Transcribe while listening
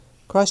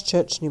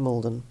Christchurch, New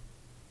Malden,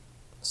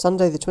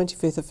 Sunday the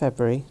 25th of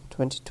February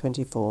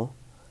 2024,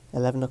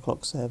 11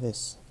 o'clock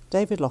service.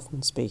 David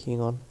Loffman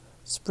speaking on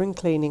Spring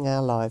Cleaning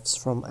Our Lives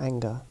from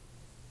Anger.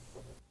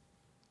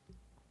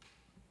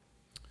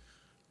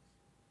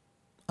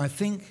 I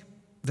think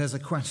there's a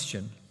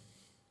question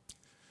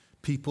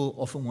people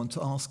often want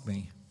to ask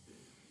me,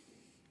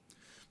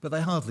 but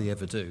they hardly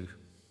ever do.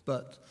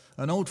 But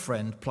an old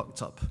friend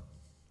plucked up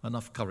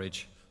enough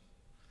courage,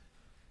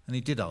 and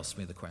he did ask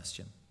me the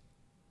question.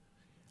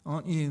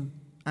 Aren't you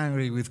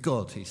angry with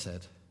God, he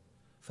said,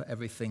 for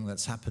everything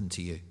that's happened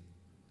to you?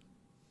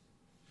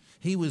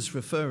 He was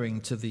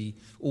referring to the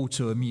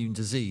autoimmune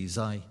disease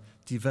I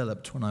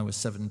developed when I was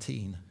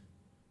 17.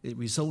 It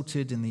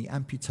resulted in the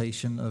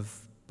amputation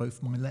of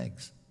both my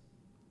legs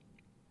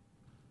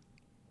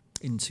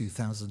in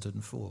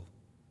 2004.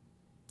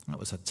 That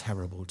was a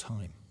terrible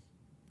time.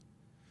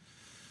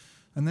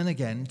 And then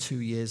again, 2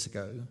 years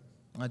ago,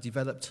 I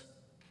developed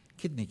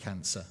kidney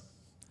cancer,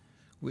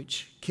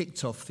 which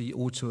kicked off the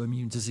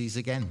autoimmune disease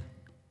again.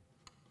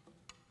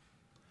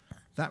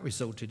 That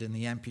resulted in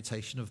the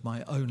amputation of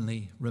my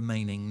only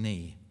remaining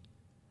knee,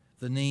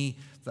 the knee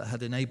that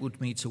had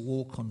enabled me to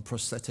walk on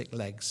prosthetic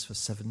legs for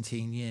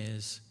 17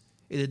 years.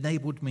 It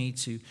enabled me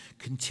to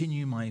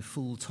continue my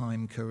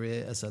full-time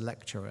career as a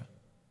lecturer.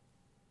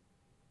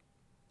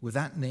 With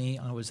that knee,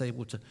 I was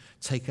able to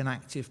take an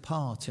active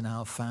part in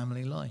our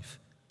family life.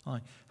 I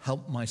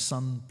helped my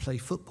son play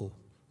football,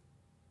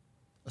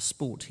 a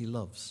sport he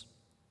loves.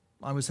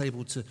 I was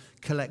able to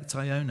collect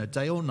Iona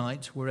day or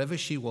night, wherever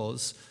she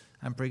was,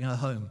 and bring her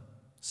home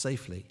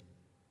safely.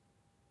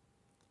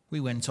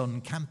 We went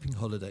on camping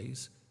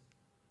holidays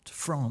to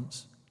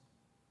France,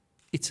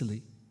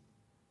 Italy,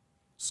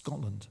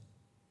 Scotland.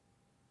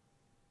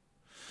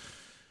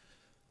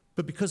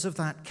 But because of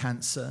that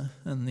cancer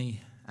and the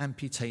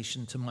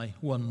amputation to my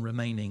one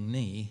remaining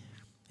knee,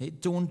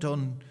 it dawned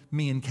on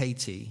me and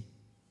Katie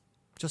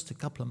just a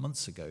couple of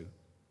months ago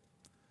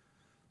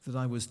that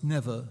I was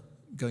never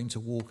going to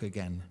walk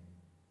again.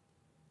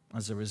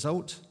 As a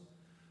result,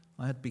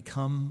 I had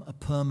become a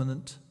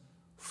permanent,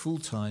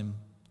 full-time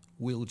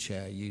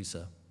wheelchair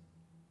user.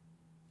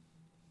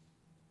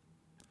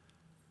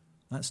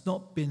 That's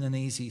not been an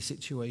easy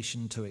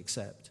situation to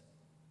accept.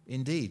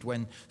 Indeed,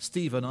 when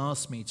Stephen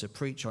asked me to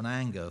preach on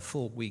anger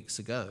 4 weeks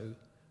ago,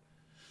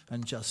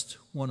 and just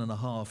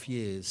 1.5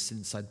 years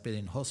since I'd been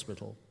in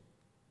hospital,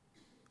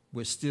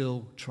 we're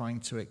still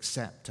trying to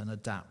accept and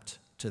adapt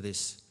to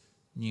this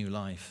new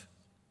life.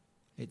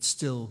 It's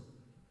still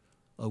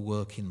a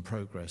work in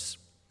progress.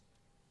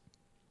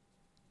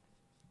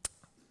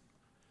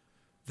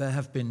 There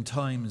have been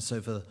times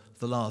over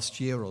the last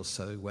year or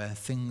so where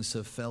things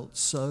have felt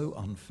so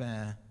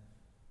unfair.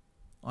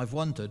 I've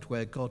wondered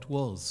where God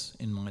was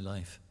in my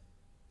life.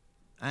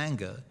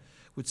 Anger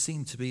would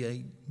seem to be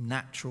a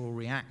natural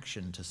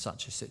reaction to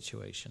such a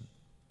situation.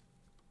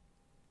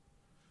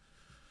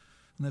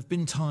 And there have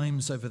been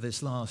times over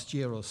this last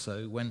year or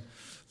so when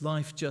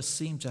life just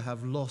seemed to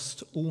have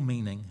lost all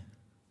meaning,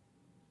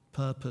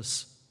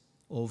 purpose,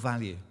 or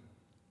value.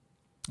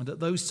 And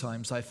at those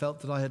times I felt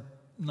that I had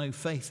no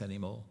faith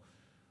anymore.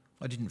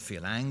 I didn't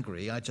feel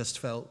angry, I just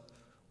felt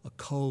a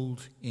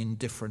cold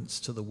indifference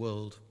to the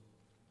world.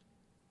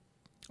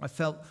 I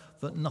felt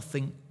that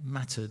nothing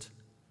mattered.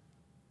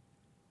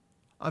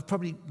 I've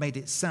probably made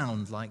it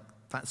sound like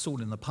that's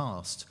all in the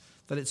past,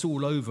 that it's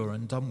all over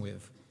and done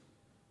with,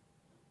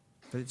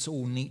 that it's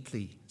all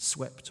neatly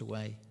swept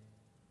away.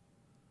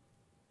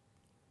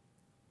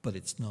 But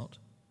it's not.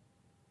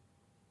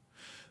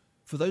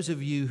 For those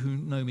of you who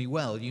know me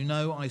well, you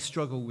know I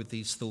struggle with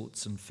these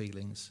thoughts and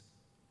feelings.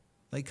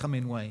 They come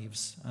in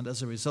waves, and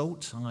as a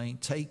result, I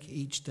take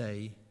each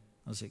day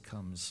as it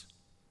comes.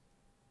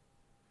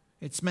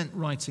 It's meant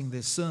writing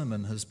this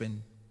sermon has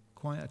been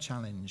quite a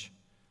challenge.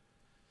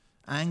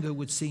 Anger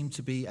would seem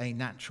to be a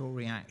natural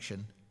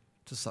reaction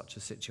to such a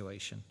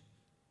situation.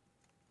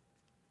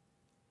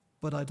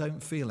 But I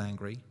don't feel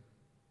angry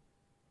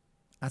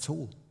at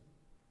all.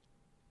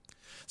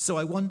 So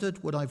I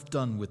wondered what I've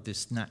done with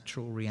this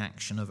natural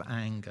reaction of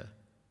anger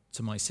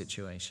to my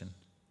situation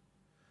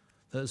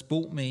that has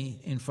brought me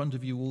in front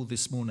of you all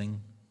this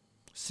morning,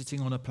 sitting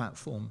on a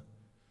platform,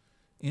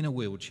 in a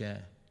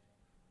wheelchair,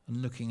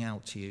 and looking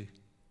out to you,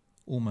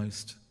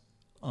 almost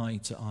eye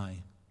to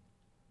eye.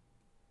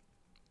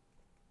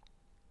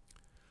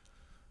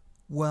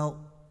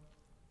 Well,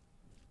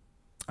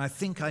 I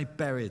think I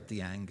buried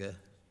the anger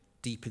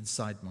deep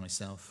inside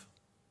myself.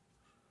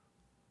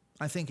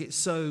 I think it's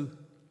so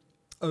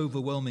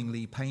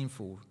overwhelmingly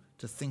painful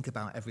to think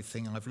about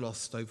everything I've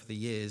lost over the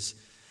years.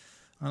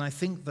 And I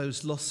think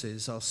those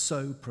losses are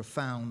so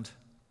profound,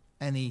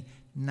 any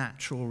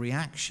natural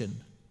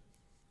reaction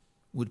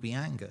would be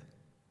anger.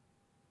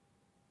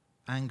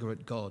 Anger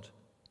at God,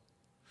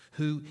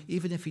 who,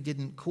 even if he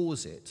didn't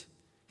cause it,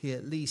 he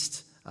at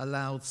least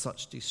allowed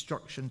such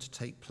destruction to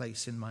take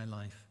place in my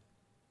life.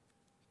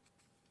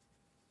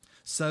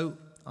 So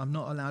I've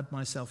not allowed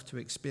myself to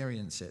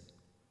experience it.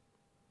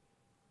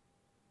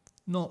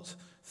 Not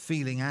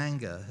feeling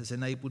anger has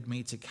enabled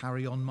me to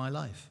carry on my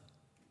life.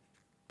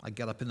 I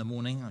get up in the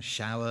morning, I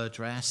shower,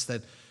 dress,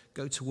 then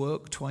go to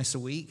work twice a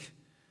week.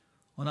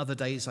 On other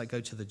days, I go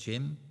to the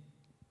gym.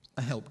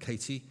 I help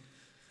Katie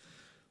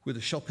with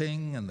the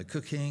shopping and the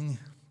cooking.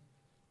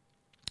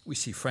 We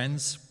see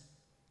friends.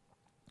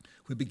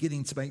 We're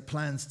beginning to make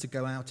plans to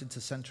go out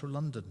into central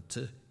London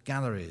to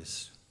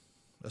galleries,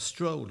 a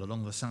stroll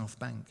along the South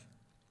Bank.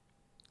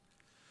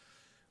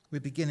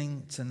 We're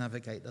beginning to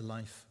navigate the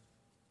life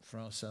for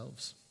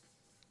ourselves.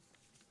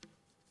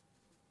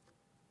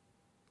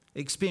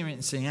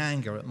 Experiencing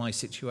anger at my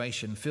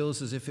situation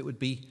feels as if it would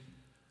be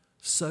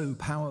so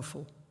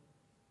powerful.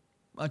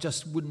 I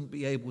just wouldn't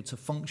be able to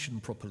function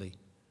properly.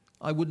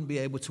 I wouldn't be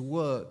able to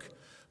work.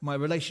 My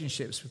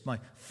relationships with my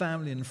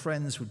family and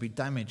friends would be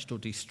damaged or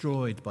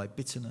destroyed by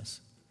bitterness.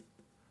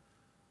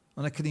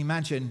 And I can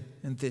imagine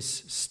in this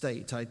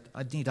state,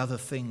 I'd need other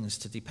things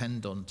to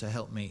depend on to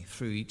help me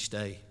through each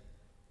day,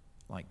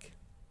 like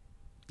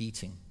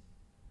eating,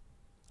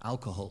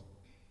 alcohol,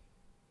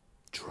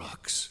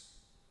 drugs.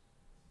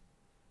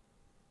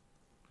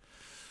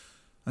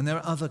 And there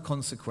are other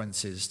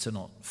consequences to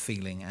not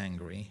feeling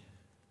angry,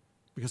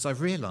 because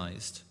I've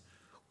realized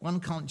one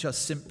can't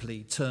just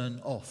simply turn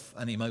off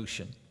an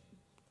emotion.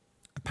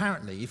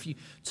 Apparently, if you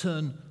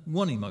turn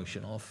one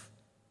emotion off,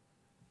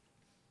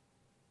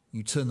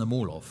 you turn them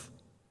all off.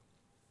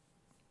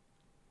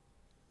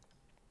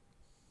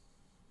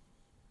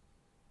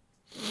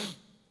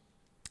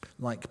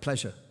 Like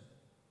pleasure,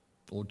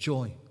 or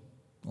joy,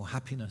 or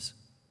happiness,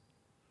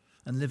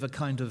 and live a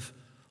kind of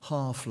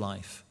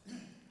half-life,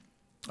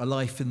 a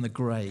life in the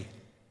grey,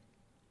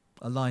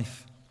 a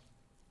life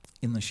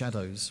in the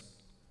shadows.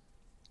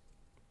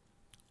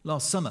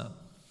 Last summer,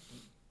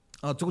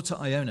 our daughter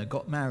Iona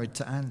got married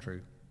to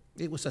Andrew.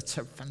 It was a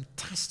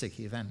fantastic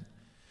event.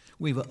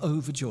 We were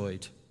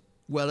overjoyed.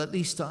 Well, at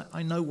least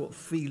I know what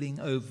feeling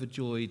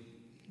overjoyed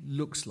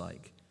looks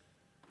like.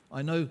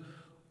 I know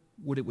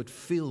what it would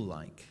feel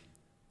like.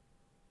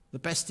 The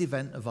best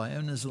event of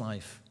Iona's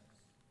life.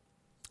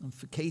 And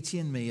for Katie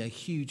and me, a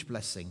huge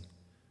blessing.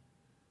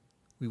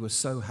 We were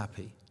so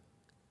happy.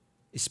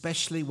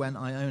 Especially when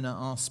Iona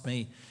asked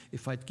me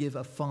if I'd give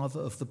a father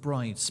of the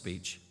bride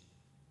speech.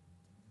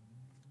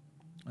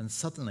 And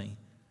suddenly,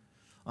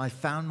 I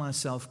found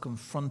myself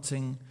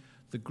confronting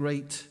the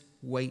great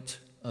weight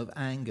of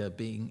anger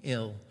being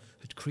ill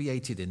had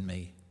created in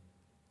me.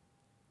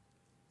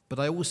 But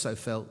I also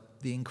felt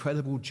the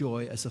incredible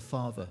joy as a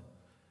father,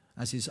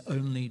 as his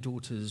only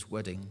daughter's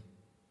wedding.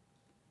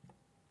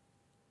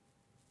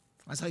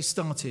 As I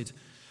started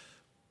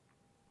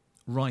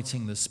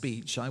writing the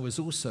speech, I was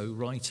also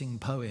writing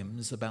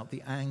poems about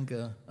the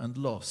anger and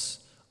loss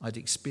I'd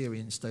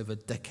experienced over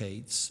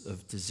decades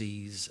of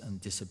disease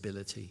and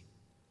disability.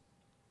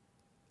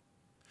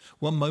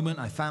 One moment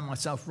I found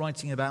myself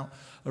writing about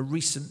a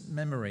recent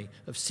memory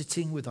of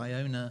sitting with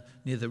Iona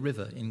near the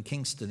river in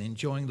Kingston,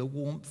 enjoying the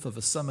warmth of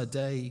a summer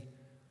day,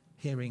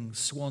 hearing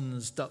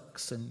swans,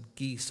 ducks and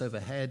geese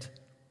overhead.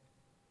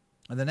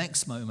 And the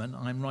next moment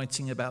I'm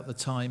writing about the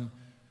time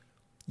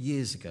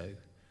years ago.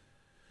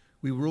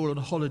 We were all on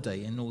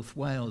holiday in North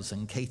Wales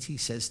and Katie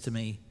says to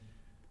me,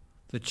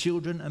 "The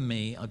children and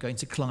me are going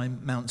to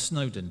climb Mount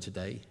Snowdon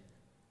today.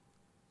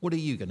 What are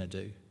you going to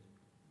do?"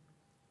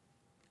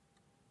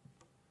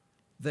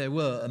 There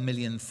were a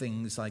million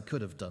things I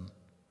could have done.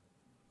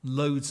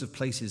 Loads of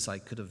places I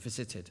could have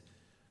visited.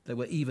 There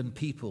were even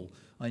people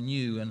I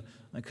knew and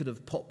I could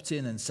have popped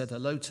in and said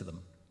hello to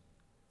them.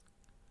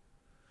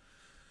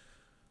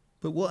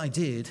 But what I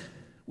did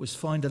was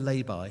find a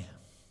lay-by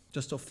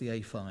just off the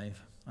A5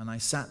 and I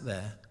sat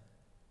there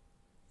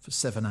for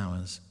 7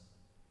 hours.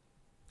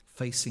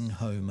 Facing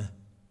home,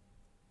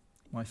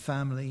 my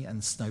family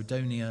and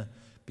Snowdonia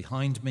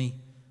behind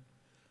me,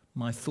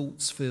 my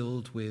thoughts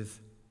filled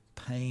with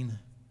pain,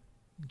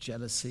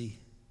 jealousy,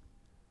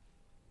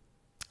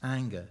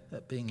 anger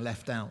at being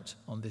left out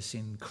on this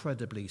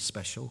incredibly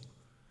special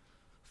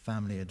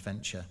family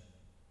adventure.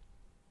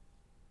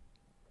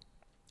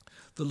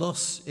 The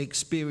loss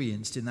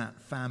experienced in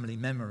that family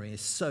memory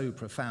is so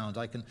profound,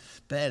 I can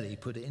barely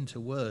put it into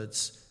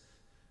words.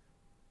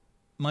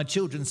 My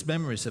children's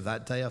memories of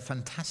that day are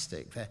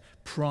fantastic. Their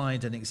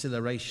pride and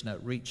exhilaration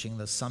at reaching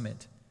the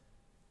summit,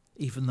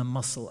 even the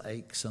muscle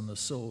aches and the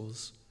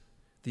sores,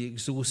 the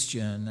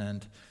exhaustion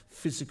and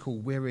physical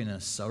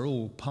weariness are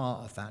all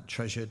part of that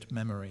treasured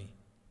memory.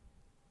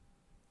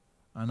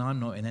 And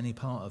I'm not in any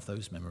part of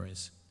those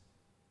memories.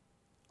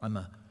 I'm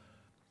a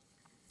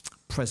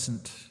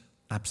present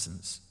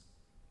absence.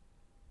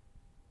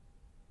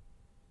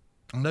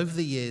 And over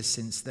the years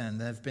since then,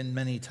 there have been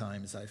many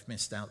times I've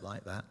missed out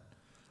like that.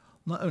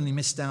 Not only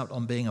missed out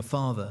on being a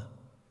father,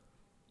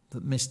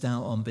 but missed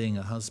out on being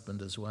a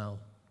husband as well.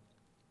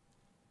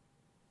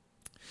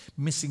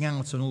 Missing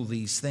out on all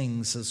these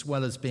things as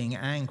well as being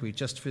angry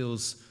just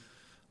feels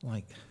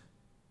like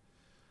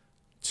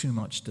too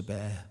much to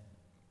bear.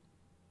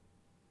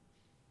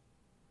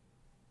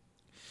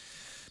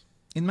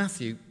 In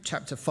Matthew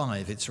chapter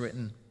 5, it's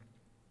written,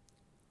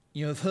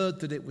 "You have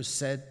heard that it was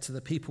said to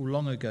the people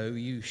long ago,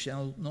 'You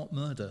shall not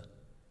murder.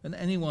 and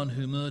anyone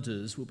who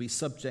murders will be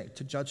subject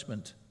to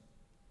judgment.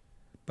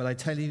 But I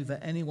tell you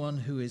that anyone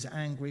who is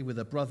angry with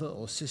a brother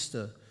or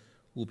sister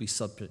will be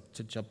subject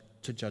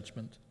to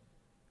judgment.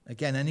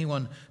 Again,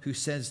 anyone who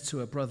says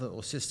to a brother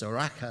or sister,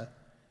 Raka,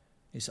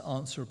 is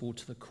answerable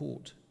to the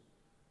court.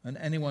 And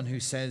anyone who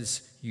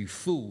says, you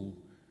fool,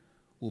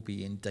 will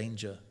be in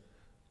danger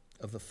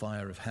of the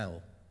fire of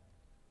hell.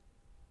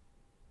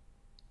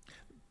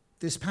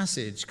 This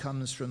passage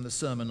comes from the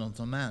Sermon on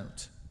the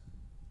Mount.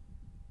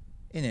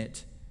 In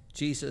it,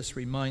 Jesus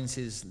reminds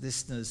his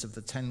listeners of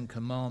the 10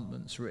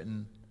 Commandments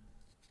written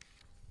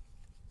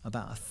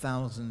about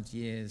 1,000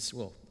 years,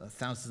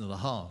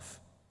 1,500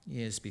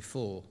 years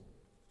before.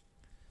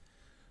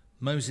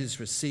 Moses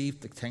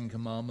received the 10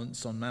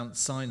 Commandments on Mount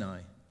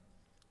Sinai.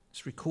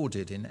 It's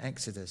recorded in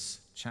Exodus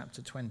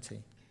chapter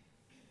 20.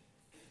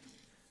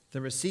 The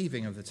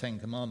receiving of the 10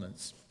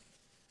 Commandments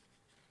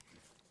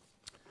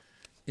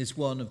is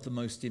one of the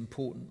most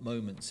important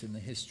moments in the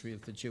history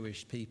of the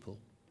Jewish people.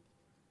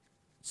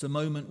 It's a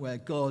moment where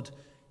God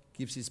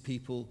gives his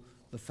people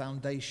the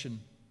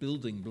foundation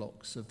building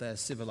blocks of their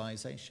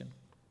civilization.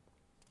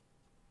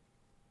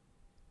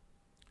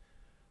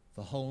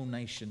 The whole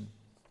nation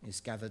is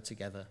gathered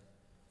together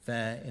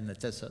there in the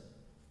desert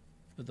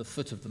at the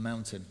foot of the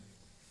mountain.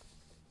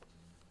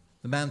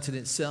 The mountain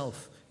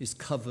itself is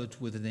covered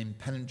with an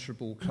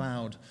impenetrable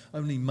cloud.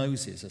 Only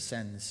Moses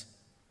ascends.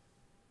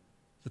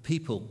 The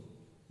people,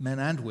 men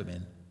and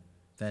women,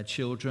 their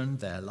children,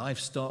 their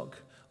livestock,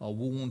 are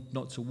warned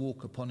not to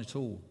walk upon it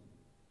all.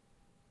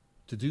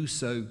 To do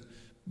so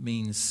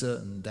means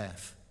certain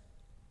death.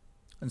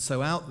 And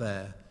so out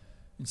there,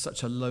 in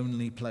such a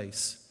lonely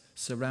place,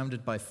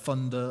 surrounded by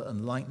thunder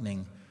and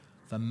lightning,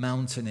 the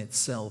mountain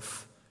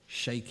itself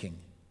shaking,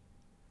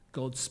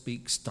 God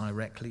speaks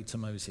directly to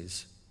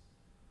Moses,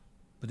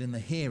 but in the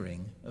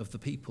hearing of the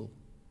people.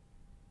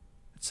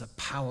 It's a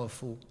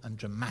powerful and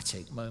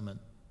dramatic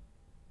moment.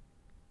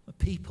 The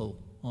people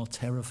are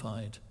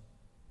terrified.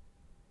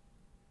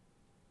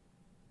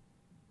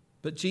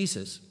 But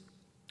Jesus,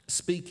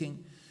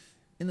 speaking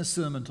in the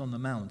Sermon on the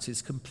Mount,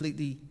 is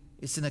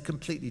in a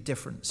completely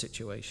different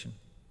situation.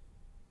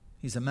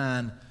 He's a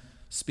man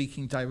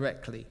speaking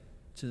directly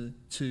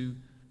to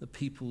the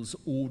people's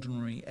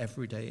ordinary,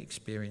 everyday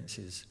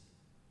experiences.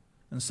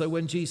 And so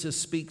when Jesus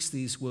speaks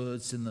these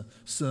words in the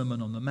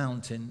Sermon on the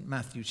Mount in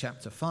Matthew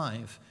chapter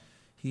 5,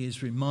 he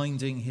is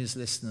reminding his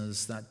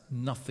listeners that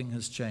nothing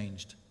has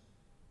changed,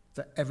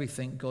 that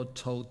everything God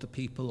told the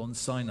people on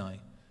Sinai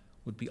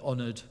would be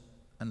honored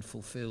and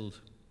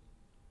fulfilled.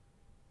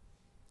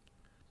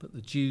 But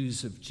the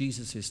Jews of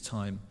Jesus'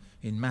 time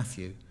in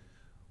Matthew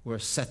were a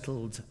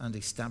settled and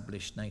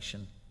established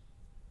nation,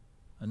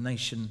 a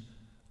nation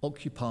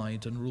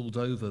occupied and ruled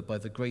over by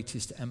the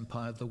greatest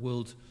empire the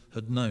world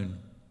had known,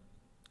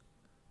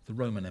 the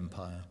Roman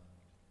Empire.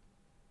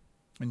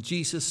 And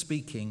Jesus,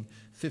 speaking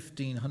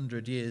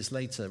 1,500 years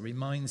later,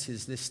 reminds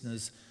his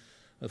listeners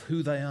of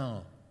who they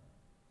are.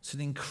 It's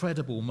an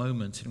incredible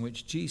moment in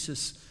which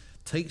Jesus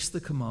takes the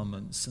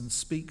commandments and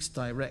speaks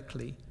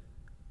directly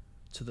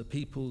to the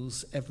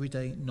people's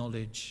everyday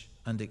knowledge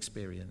and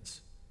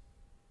experience.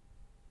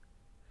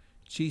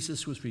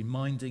 Jesus was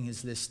reminding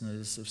his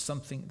listeners of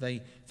something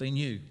they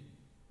knew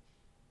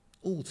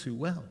all too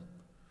well,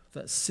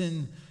 that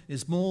sin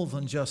is more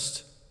than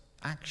just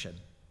action.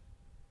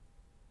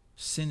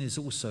 Sin is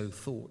also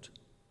thought.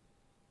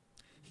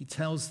 He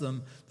tells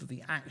them that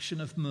the action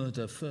of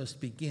murder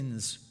first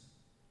begins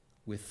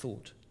with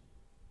thought.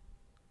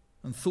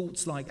 And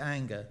thoughts like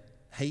anger,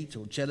 hate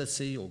or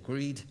jealousy or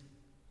greed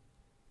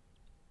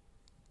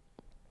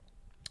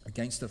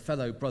against a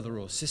fellow brother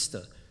or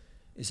sister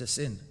is a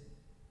sin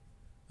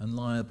and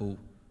liable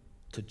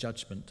to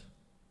judgment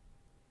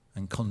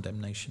and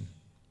condemnation.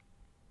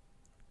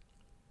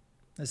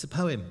 There's a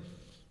poem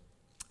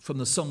from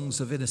the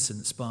Songs of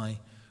Innocence by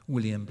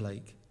William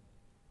Blake.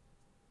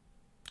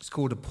 It's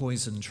called A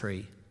Poison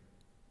Tree.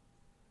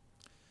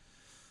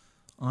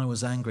 I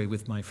was angry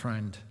with my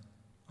friend.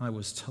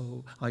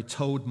 I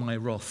told my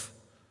wrath,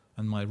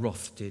 and my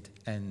wrath did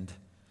end.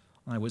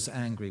 I was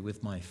angry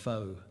with my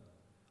foe.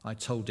 I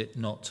told it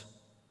not.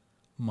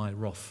 My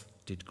wrath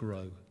did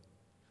grow.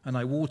 And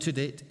I watered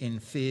it in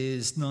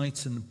fears,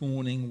 night and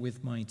morning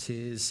with my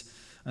tears.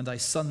 And I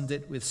sunned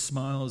it with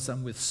smiles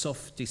and with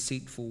soft,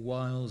 deceitful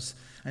wiles.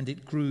 And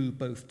it grew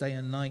both day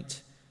and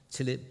night,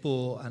 till it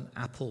bore an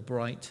apple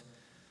bright.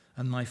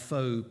 And my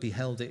foe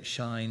beheld it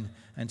shine,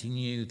 and he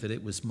knew that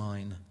it was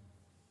mine.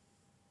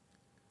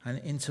 And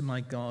into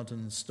my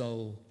garden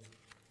stole,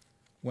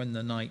 when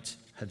the night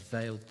had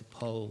veiled the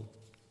pole.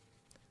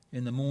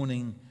 In the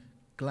morning,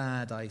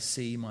 glad I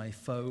see my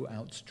foe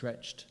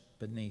outstretched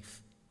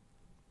beneath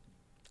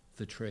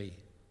the tree.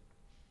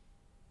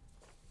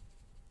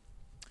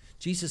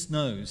 Jesus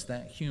knows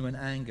that human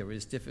anger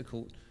is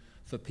difficult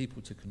for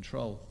people to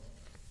control.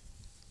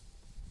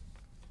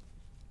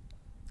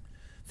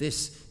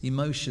 This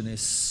emotion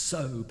is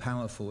so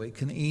powerful, it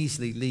can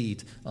easily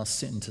lead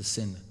us into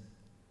sin.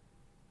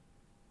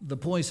 The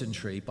Poison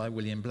Tree by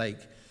William Blake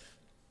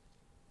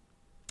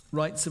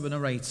writes of a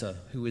narrator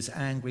who is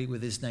angry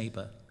with his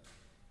neighbour.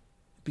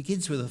 It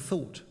begins with a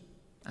thought,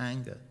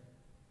 anger.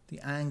 The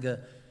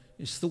anger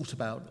is thought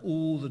about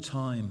all the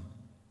time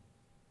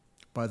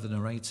by the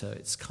narrator.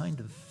 It's kind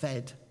of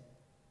fed.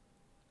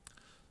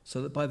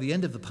 So that by the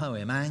end of the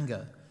poem,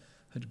 anger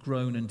had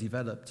grown and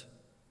developed.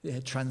 It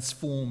had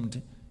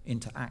transformed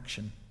into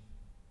action.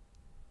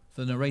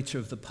 The narrator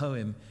of the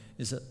poem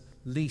is at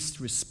least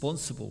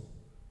responsible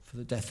for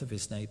the death of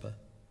his neighbour.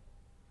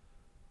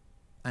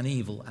 An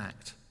evil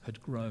act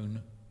had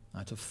grown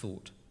out of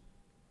thought.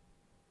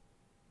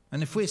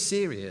 And if we're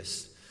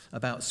serious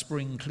about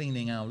spring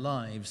cleaning our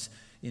lives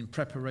in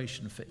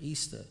preparation for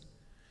Easter,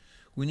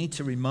 we need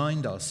to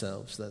remind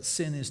ourselves that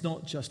sin is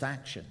not just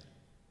action.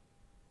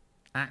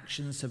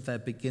 Actions have their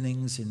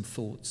beginnings in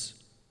thoughts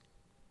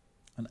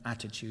and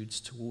attitudes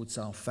towards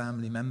our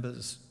family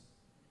members,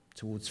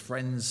 towards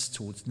friends,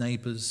 towards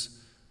neighbours,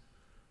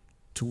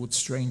 towards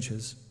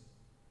strangers.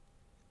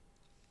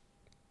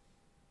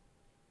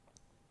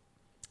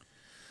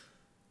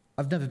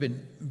 I've never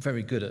been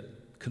very good at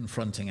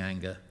confronting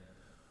anger.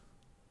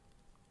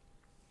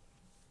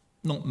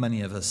 Not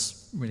many of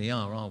us really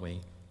are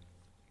we?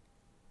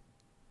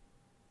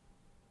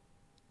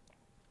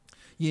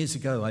 Years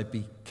ago, I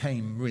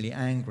became really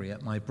angry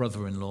at my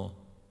brother-in-law.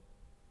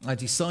 I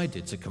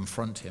decided to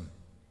confront him,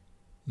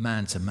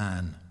 man to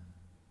man,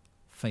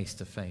 face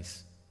to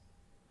face.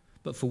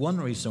 But for one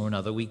reason or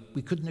another, we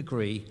couldn't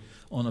agree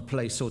on a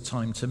place or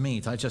time to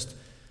meet. I just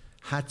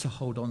had to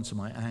hold on to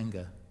my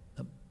anger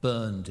that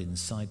burned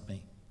inside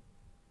me.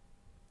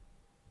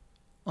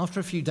 After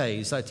a few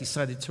days, I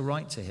decided to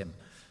write to him.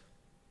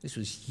 This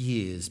was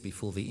years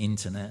before the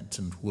internet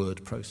and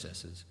word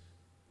processors.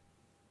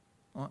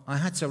 I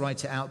had to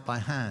write it out by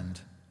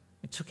hand.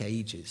 It took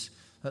ages.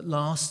 At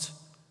last,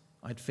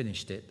 I'd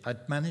finished it.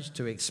 I'd managed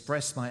to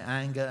express my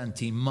anger and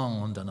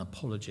demand an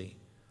apology.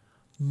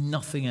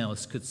 Nothing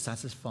else could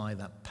satisfy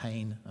that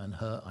pain and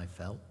hurt I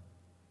felt.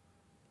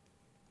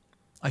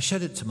 I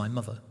showed it to my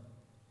mother.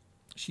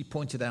 She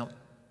pointed out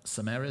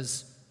some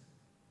errors,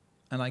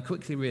 and I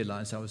quickly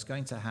realized I was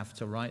going to have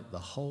to write the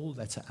whole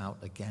letter out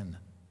again,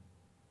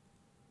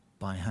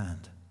 by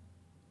hand.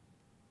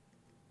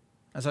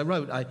 As I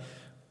wrote, I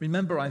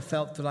remember I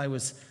felt that I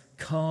was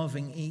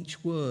carving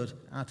each word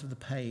out of the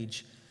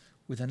page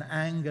with an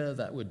anger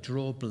that would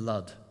draw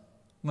blood.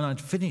 When I'd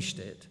finished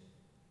it,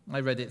 I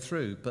read it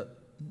through, but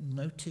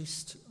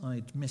noticed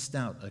I'd missed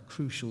out a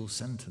crucial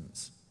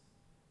sentence.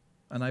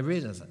 And I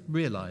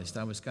realized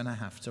I was going to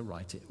have to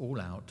write it all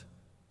out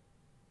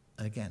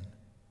again.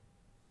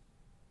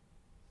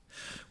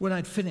 When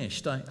I'd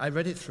finished, I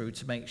read it through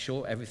to make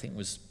sure everything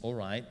was all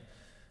right,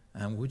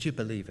 and would you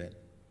believe it?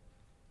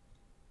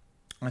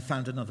 I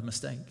found another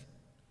mistake.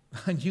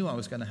 I knew I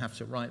was going to have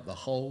to write the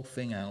whole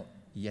thing out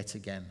yet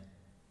again.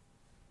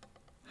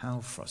 How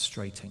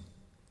frustrating,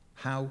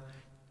 how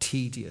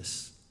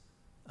tedious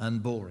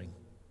and boring.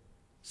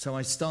 So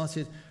I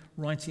started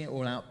writing it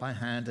all out by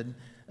hand and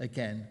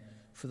again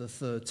for the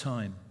third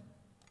time.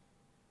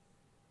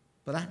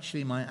 But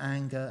actually my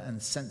anger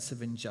and sense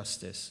of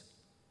injustice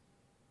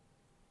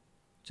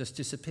just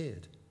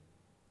disappeared.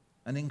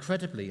 And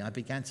incredibly, I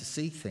began to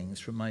see things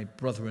from my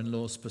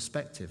brother-in-law's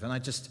perspective, and I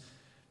just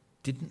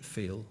didn't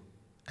feel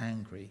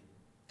angry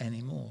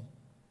anymore.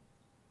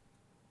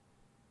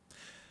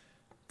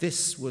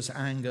 This was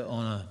anger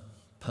on a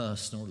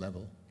personal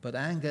level, but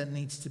anger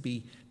needs to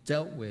be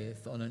dealt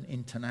with on an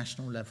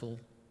international level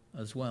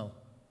as well.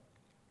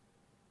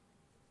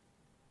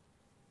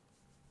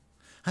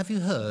 Have you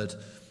heard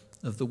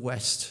of the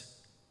West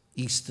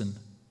Eastern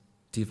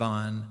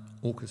Divine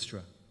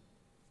Orchestra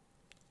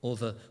or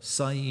the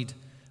Said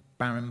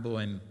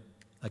Barenboim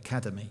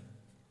Academy?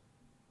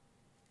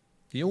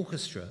 The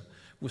orchestra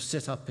was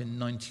set up in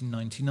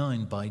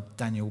 1999 by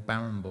Daniel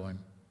Barenboim,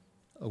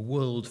 a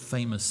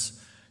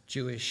world-famous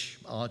Jewish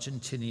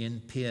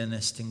Argentinian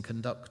pianist and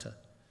conductor,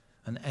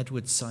 and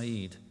Edward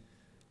Said,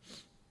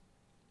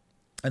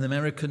 an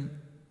American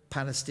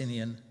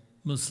Palestinian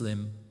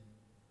Muslim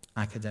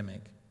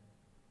academic.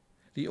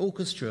 The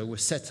orchestra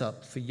was set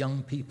up for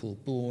young people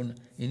born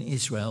in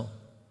Israel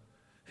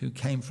who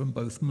came from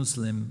both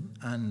Muslim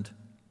and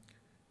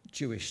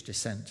Jewish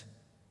descent.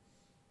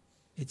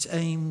 Its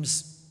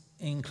aims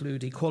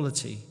include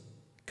equality,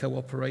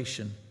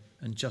 cooperation,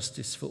 and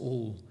justice for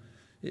all.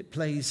 It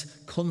plays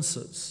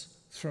concerts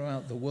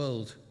throughout the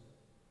world.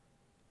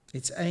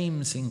 Its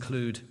aims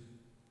include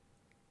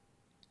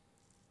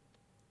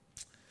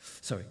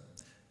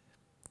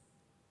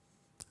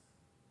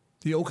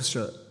the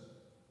orchestra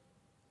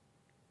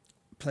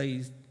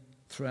plays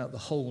throughout the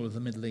whole of the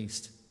Middle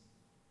East,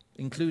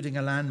 including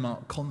a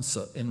landmark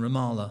concert in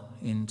Ramallah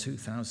in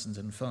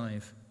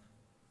 2005.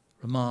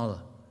 Ramallah,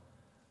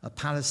 a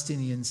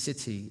Palestinian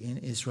city in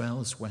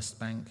Israel's West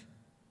Bank,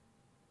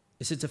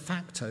 is a de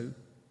facto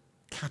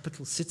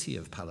capital city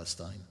of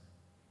Palestine.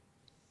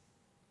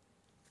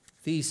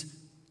 These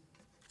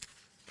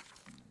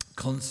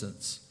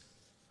concerts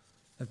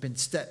have been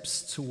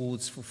steps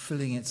towards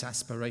fulfilling its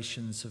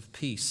aspirations of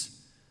peace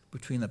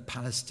between the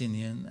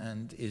Palestinian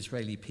and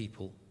Israeli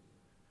people,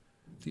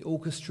 The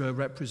orchestra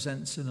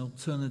represents an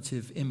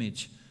alternative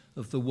image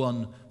of the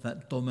one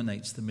that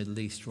dominates the Middle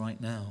East right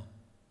now,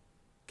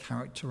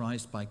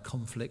 characterized by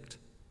conflict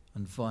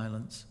and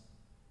violence.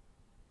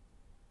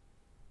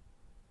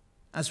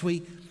 As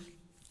we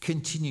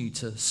continue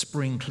to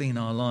spring clean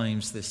our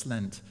lives this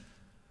Lent,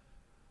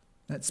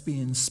 let's be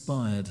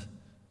inspired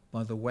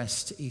by the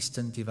West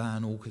Eastern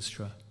Divan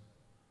Orchestra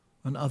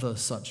and other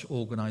such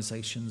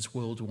organizations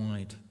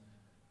worldwide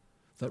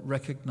that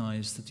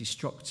recognize the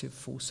destructive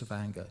force of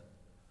anger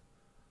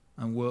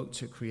and work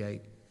to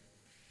create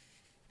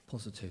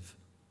positive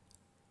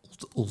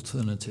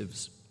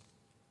alternatives.